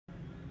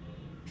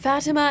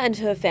Fatima and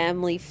her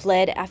family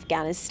fled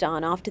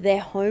Afghanistan after their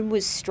home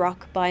was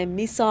struck by a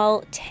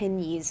missile 10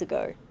 years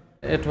ago.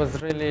 It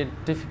was really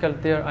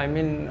difficult there.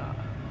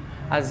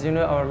 As you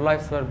know, our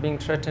lives were being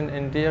threatened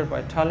in there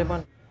by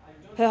Taliban.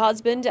 Her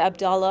husband,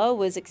 Abdullah,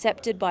 was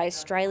accepted by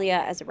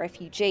Australia as a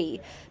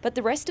refugee, but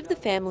the rest of the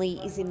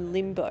family is in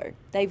limbo.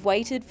 They've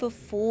waited for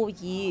 4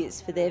 years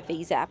for their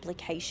visa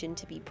application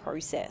to be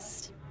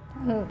processed.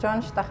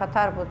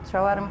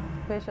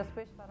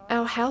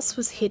 Our house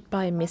was hit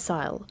by a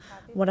missile.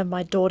 One of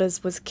my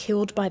daughters was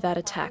killed by that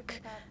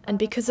attack, and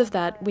because of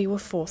that, we were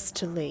forced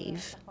to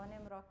leave.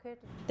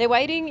 They're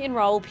waiting in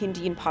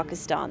Rawalpindi in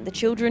Pakistan. The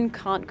children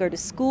can't go to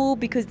school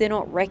because they're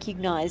not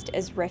recognised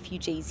as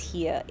refugees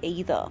here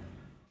either.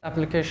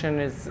 Application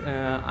is,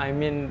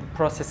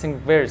 processing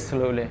very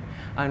slowly,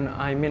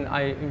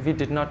 and we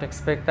did not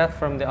expect that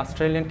from the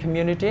Australian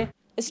community.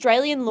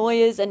 Australian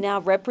lawyers are now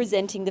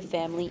representing the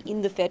family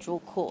in the federal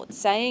court,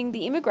 saying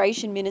the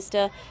immigration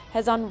minister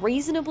has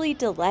unreasonably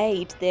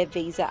delayed their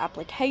visa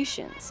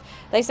applications.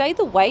 They say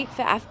the wait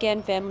for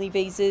Afghan family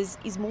visas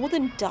is more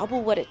than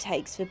double what it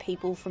takes for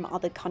people from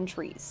other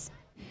countries.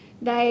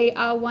 They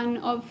are one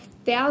of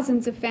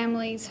thousands of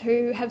families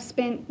who have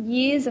spent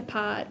years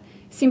apart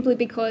simply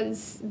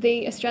because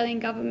the Australian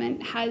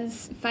government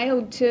has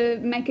failed to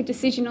make a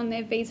decision on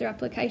their visa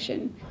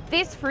application.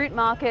 This fruit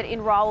market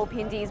in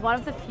Rawalpindi is one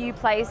of the few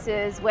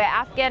places where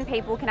Afghan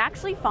people can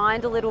actually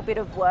find a little bit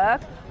of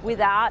work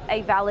without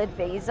a valid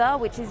visa,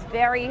 which is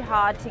very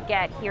hard to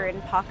get here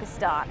in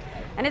Pakistan.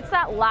 And it's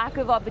that lack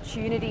of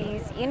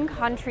opportunities in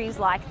countries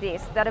like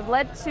this that have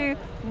led to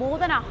more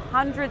than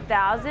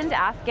 100,000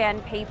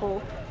 Afghan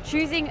people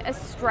choosing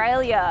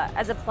Australia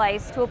as a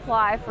place to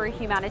apply for a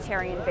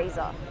humanitarian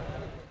visa.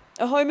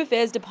 A Home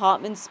Affairs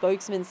Department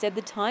spokesman said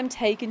the time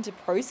taken to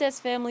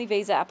process family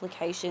visa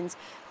applications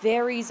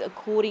varies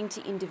according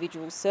to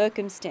individual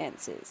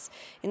circumstances.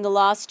 In the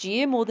last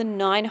year, more than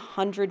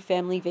 900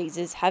 family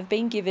visas have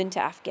been given to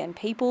Afghan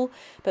people,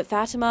 but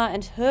Fatima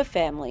and her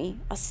family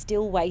are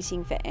still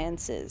waiting for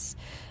answers.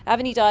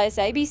 Avani Dias,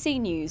 ABC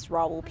News,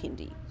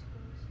 Rawalpindi.